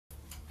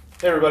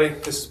Hey everybody,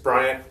 this is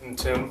Brian and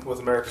Tim with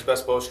America's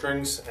Best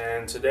Bowstrings,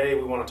 and today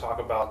we want to talk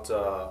about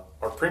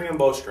our premium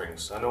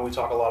bowstrings. I know we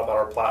talk a lot about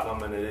our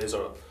Platinum, and it is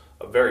a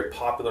very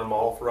popular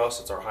model for us.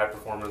 It's our high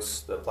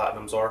performance, the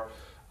Platinums are,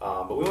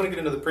 but we want to get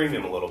into the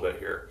premium a little bit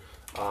here.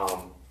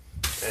 What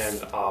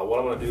I'm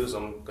going to do is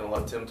I'm going to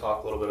let Tim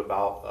talk a little bit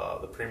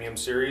about the premium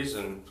series,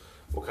 and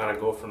we'll kind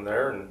of go from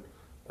there and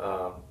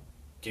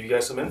give you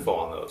guys some info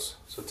on those.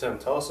 So Tim,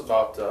 tell us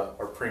about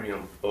our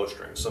premium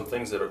bowstrings, some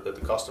things that the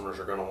customers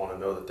are going to want to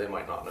know that they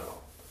might not know.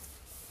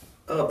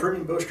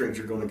 Premium bowstrings,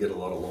 you're going to get a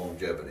lot of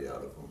longevity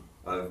out of them.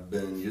 I've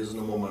been using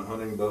them on my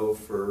hunting bow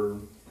for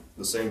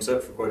the same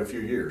set for quite a few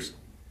years.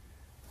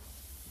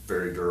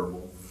 Very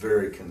durable,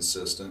 very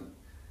consistent.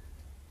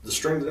 The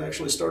string that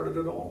actually started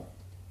it all.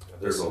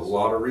 There's a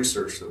lot of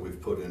research that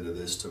we've put into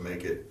this to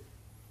make it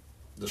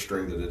the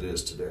string that it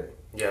is today.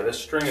 Yeah, this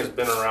string has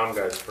been around,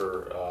 guys,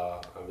 for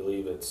I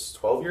believe it's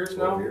 12 years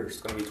now. 12 years.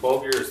 It's going to be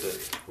 12 years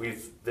that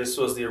this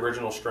was the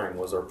original string,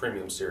 was our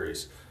premium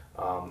series.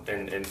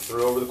 And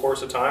through over the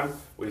course of time,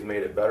 we've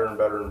made it better and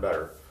better and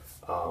better.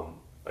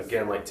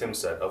 Again, like Tim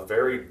said, a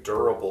very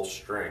durable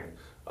string.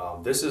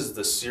 This is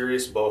the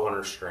serious bow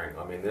hunter string.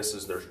 I mean,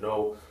 there's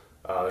no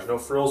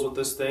frills with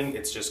this thing.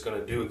 It's just going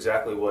to do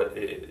exactly what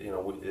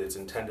it's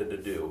intended to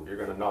do. You're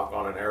going to knock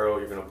on an arrow.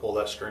 You're going to pull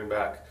that string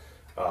back.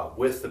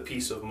 With the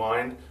peace of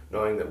mind,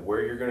 knowing that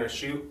where you're going to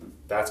shoot,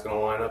 that's going to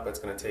line up, that's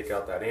going to take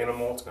out that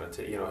animal, it's going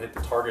to hit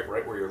the target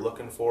right where you're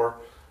looking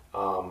for.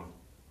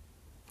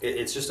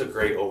 It's just a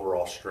great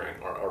overall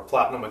string. Our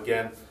Platinum,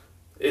 again,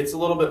 it's a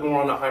little bit more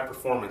on the high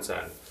performance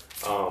end.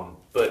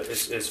 But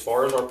as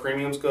far as our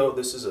premiums go,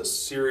 this is a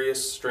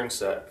serious string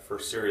set for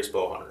serious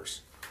bow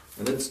hunters.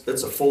 And it's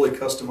a fully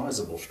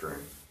customizable string,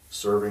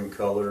 serving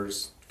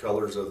colors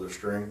of the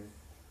string,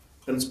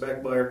 and it's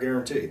backed by our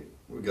guarantee.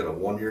 We've got a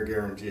 1-year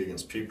guarantee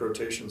against peep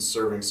rotation,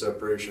 serving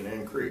separation,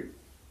 and creep.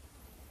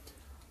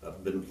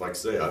 I've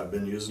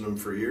been using them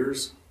for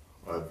years.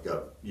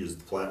 Used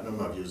the Platinum,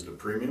 I've used the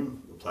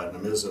Premium. The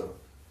Platinum is a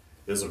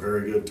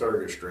very good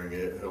target string.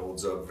 It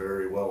holds up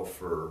very well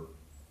for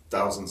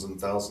thousands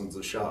and thousands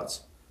of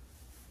shots.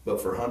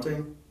 But for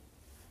hunting,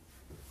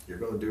 you're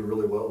going to do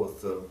really well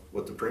with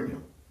the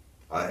Premium.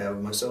 I have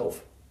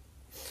myself.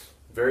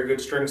 Very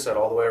good string set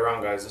all the way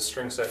around, guys. This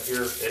string set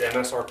here at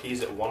MSRP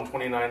is at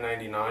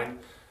 $129.99,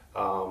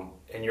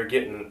 and you're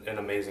getting an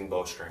amazing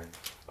bowstring.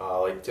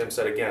 Like Tim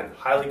said, again,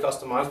 highly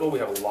customizable. We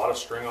have a lot of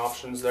string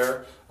options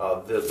there.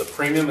 The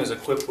Premium is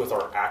equipped with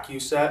our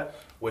AccuSet,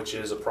 which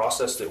is a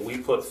process that we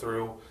put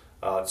through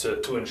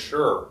to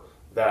ensure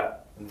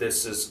that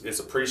it's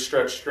a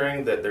pre-stretched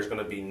string, that there's going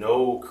to be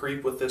no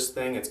creep with this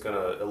thing. It's going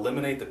to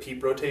eliminate the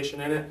peep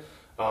rotation in it.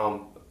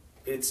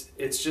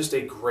 It's just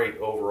a great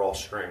overall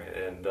string,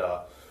 and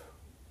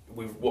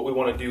what we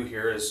want to do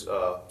here is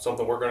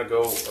something we're going to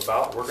go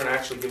about. We're going to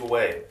actually give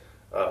away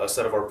a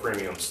set of our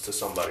premiums to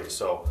somebody.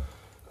 So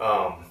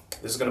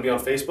this is going to be on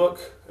Facebook,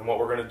 and what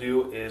we're going to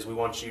do is we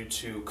want you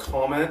to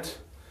comment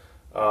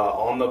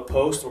on the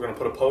post. We're going to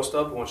put a post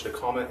up. We want you to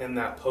comment in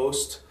that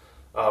post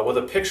with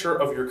a picture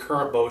of your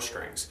current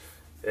bowstrings.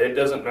 It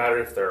doesn't matter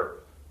if they're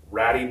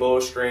ratty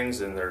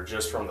bowstrings and they're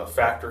just from the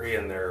factory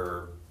and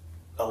they're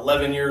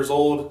 11 years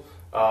old,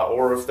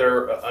 or if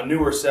they're a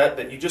newer set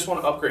that you just want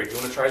to upgrade, you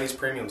want to try these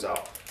premiums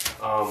out.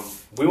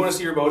 We want to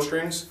see your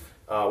bowstrings.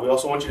 We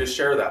also want you to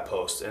share that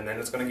post, and then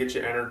it's going to get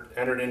you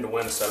entered in to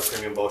win a set of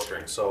premium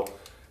bowstrings. So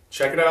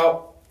check it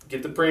out,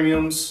 get the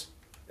premiums.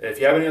 If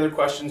you have any other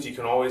questions, you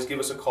can always give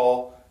us a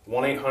call,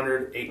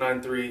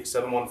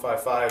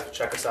 1-800-893-7155.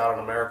 Check us out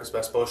on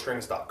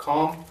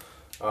americasbestbowstrings.com.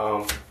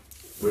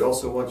 We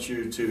also want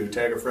you to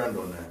tag a friend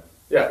on that.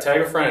 Yeah, tag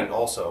a friend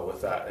also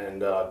with that,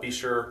 and be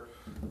sure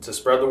to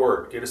spread the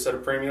word. Get a set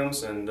of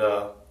premiums, and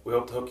we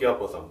hope to hook you up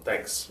with them.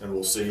 Thanks. And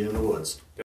we'll see you in the woods.